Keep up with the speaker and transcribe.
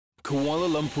Kuala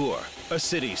Lumpur, a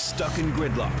city stuck in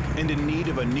gridlock and in need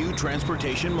of a new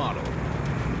transportation model.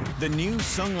 The new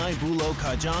Sungai Buloh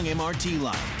Kajang MRT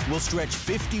line will stretch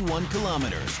 51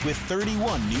 kilometers with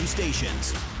 31 new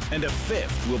stations, and a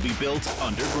fifth will be built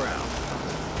underground.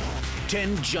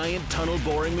 10 giant tunnel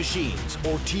boring machines,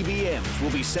 or TBMs,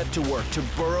 will be set to work to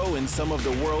burrow in some of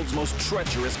the world's most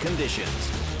treacherous conditions.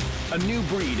 A new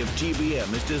breed of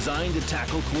TBM is designed to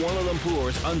tackle Kuala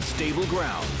Lumpur's unstable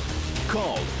ground.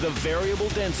 Called the Variable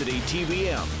Density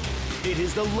TBM, it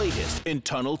is the latest in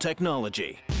tunnel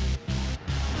technology.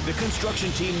 The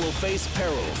construction team will face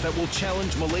perils that will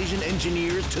challenge Malaysian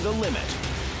engineers to the limit.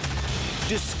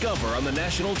 Discover on the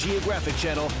National Geographic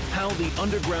Channel how the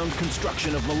underground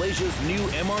construction of Malaysia's new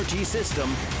MRT system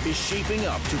is shaping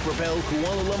up to propel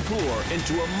Kuala Lumpur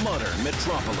into a modern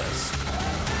metropolis.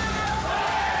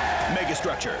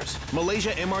 Megastructures,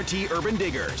 Malaysia MRT Urban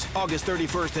Diggers, August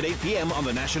 31st at 8 p.m. on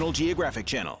the National Geographic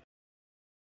Channel.